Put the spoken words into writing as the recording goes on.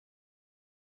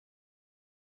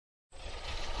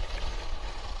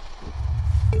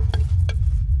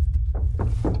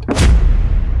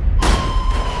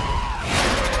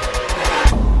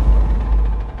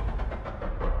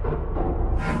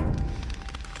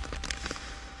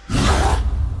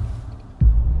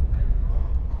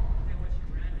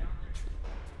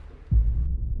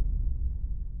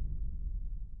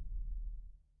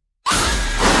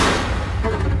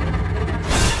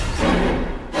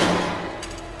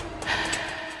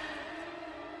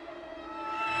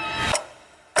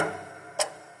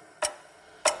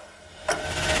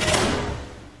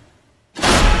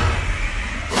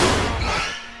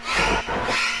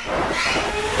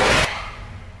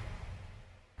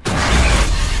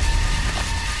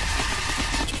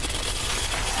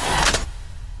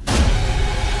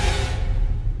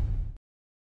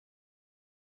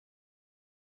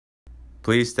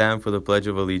Please stand for the Pledge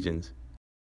of Allegiance.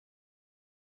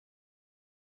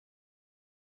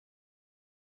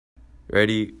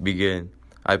 Ready, begin.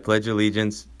 I pledge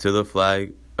allegiance to the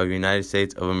flag of the United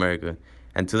States of America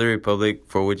and to the republic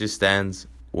for which it stands,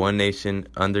 one nation,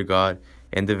 under God,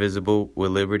 indivisible,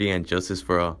 with liberty and justice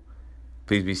for all.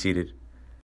 Please be seated.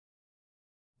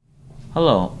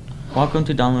 Hello, welcome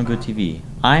to Lugo TV.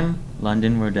 I'm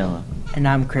London Rodella. And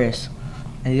I'm Chris.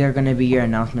 And these are going to be your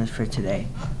announcements for today.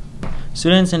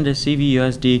 Students in the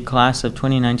CVUSD class of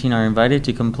 2019 are invited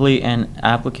to complete an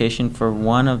application for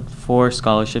one of 4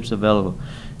 scholarships available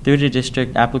through the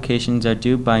district. Applications are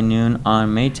due by noon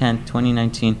on May 10,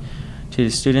 2019 to the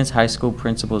Students High School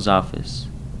Principal's Office.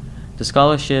 The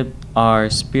scholarships are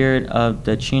Spirit of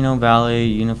the Chino Valley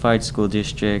Unified School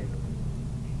District,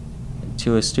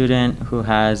 to a student who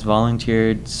has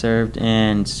volunteered, served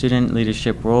in student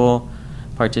leadership role,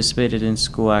 participated in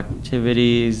school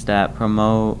activities that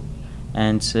promote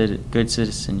and good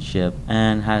citizenship,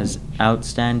 and has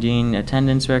outstanding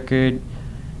attendance record.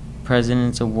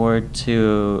 President's Award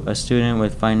to a student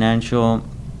with financial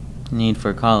need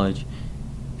for college.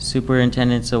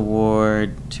 Superintendent's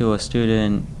Award to a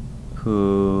student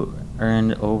who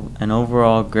earned an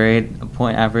overall grade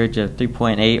point average of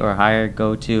 3.8 or higher.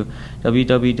 Go to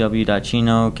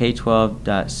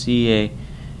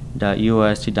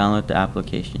www.chinok12.ca.us to download the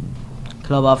application.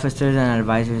 Club officers and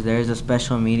advisors, there is a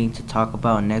special meeting to talk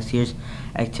about next year's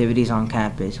activities on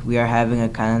campus. We are having a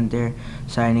calendar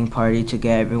signing party to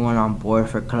get everyone on board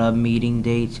for club meeting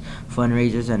dates,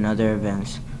 fundraisers, and other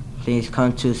events. Please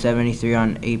come to 73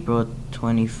 on April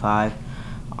 25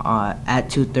 at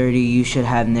 2:30. You should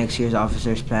have next year's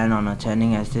officers plan on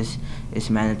attending, as this is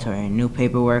mandatory. New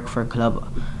paperwork for club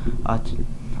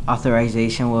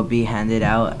authorization will be handed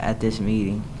out at this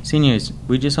meeting. Seniors,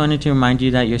 we just wanted to remind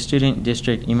you that your student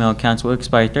district email accounts will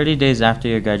expire 30 days after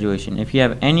your graduation. If you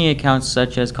have any accounts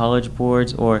such as college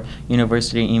boards or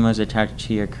university emails attached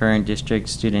to your current district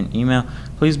student email,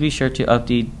 please be sure to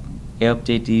update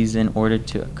these in order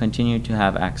to continue to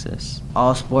have access.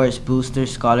 All sports booster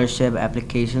scholarship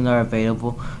applications are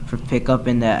available for pickup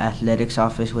in the athletics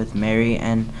office with Mary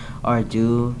and are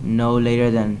due no later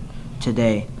than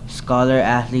today. Scholar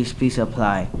athletes, please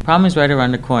apply. Prom is right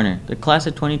around the corner. The class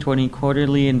of 2020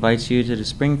 quarterly invites you to the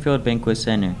Springfield Banquet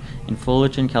Center in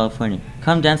Fullerton, California.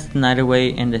 Come dance the night away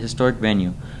in the historic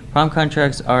venue. Prom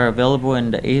contracts are available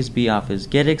in the ASB office.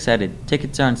 Get excited.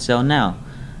 Tickets are on sale now.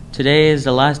 Today is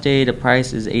the last day. The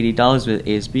price is $80 with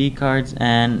ASB cards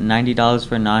and $90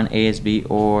 for non-ASB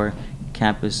or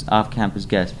off-campus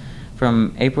guests.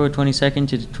 From April 22nd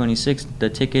to the 26th, the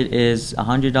ticket is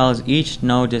 $100 each,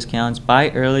 no discounts. Buy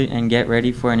early and get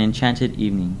ready for an enchanted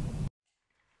evening.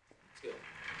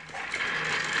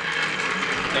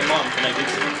 Hey Mom, can I get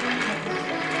some?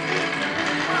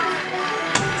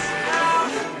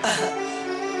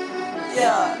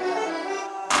 Yeah,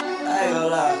 I ain't gonna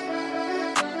lie.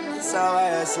 This all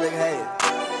right, that slick head.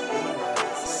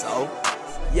 So,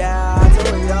 yeah, I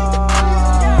told y'all.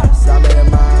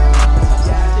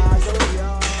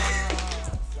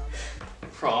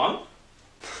 Prom?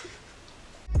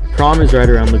 Prom is right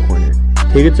around the corner.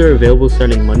 Tickets are available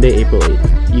starting Monday, April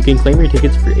 8th. You can claim your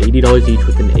tickets for $80 each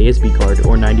with an ASB card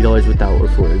or $90 without or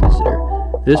for a visitor.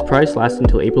 This price lasts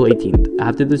until April 18th.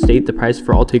 After this date, the price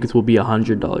for all tickets will be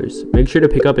 $100. Make sure to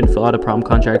pick up and fill out a prom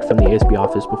contract from the ASB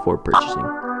office before purchasing.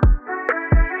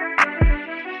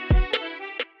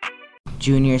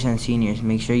 Juniors and seniors,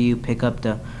 make sure you pick up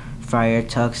the Friar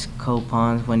Tuck's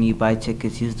coupons when you buy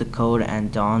tickets. Use the code and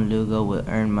Don Lugo will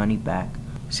earn money back.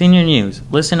 Senior news.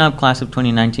 Listen up, class of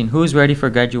 2019. Who's ready for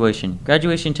graduation?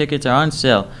 Graduation tickets are on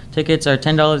sale. Tickets are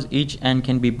 $10 each and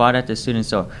can be bought at the student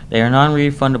store. They are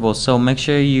non-refundable, so make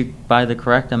sure you buy the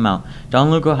correct amount. Don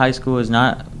Lugo High School is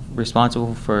not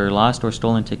responsible for lost or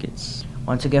stolen tickets.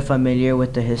 Want to get familiar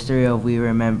with the history of We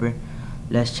Remember?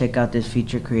 Let's check out this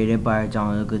feature created by our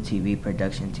Don Lugo TV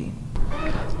production team.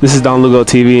 This is Don Lugo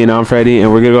TV, and I'm Freddie, and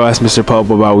we're going to go ask Mr. Pope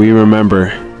about We Remember.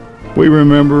 We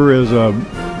Remember is a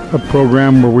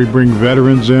program where we bring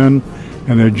veterans in,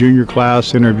 and the junior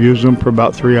class interviews them for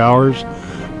about 3 hours,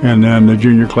 and then the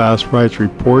junior class writes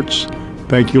reports,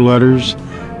 thank you letters,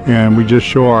 and we just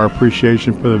show our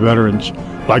appreciation for the veterans,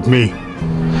 like me.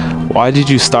 Why did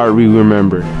you start We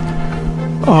Remember?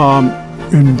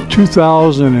 In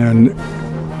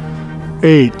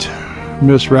 2008,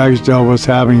 Miss Ragsdale was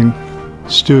having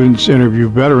students interview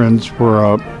veterans for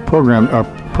a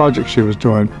project she was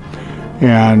doing,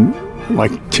 and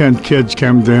like 10 kids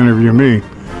came to interview me,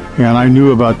 and I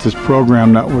knew about this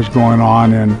program that was going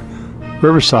on in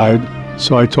Riverside,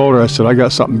 so I told her, I said, I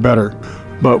got something better.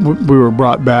 But we were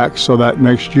brought back, so that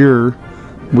next year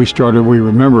we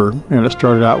remember, and it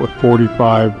started out with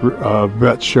 45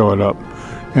 vets showing up,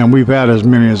 and we've had as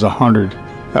many as 100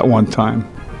 at one time.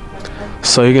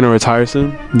 So you're gonna retire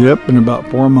soon? Yep, in about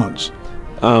 4 months.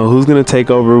 Who's gonna take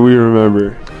over We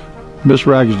Remember? Miss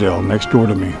Ragsdale, next door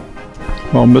to me.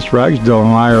 Well, Miss Ragsdale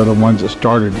and I are the ones that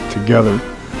started it together,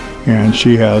 and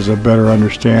she has a better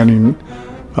understanding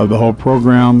of the whole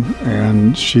program,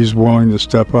 and she's willing to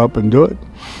step up and do it.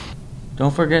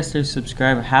 Don't forget to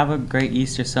subscribe. Have a great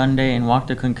Easter Sunday and walk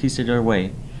the Conquistador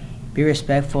way. Be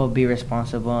respectful, be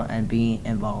responsible, and be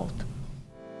involved.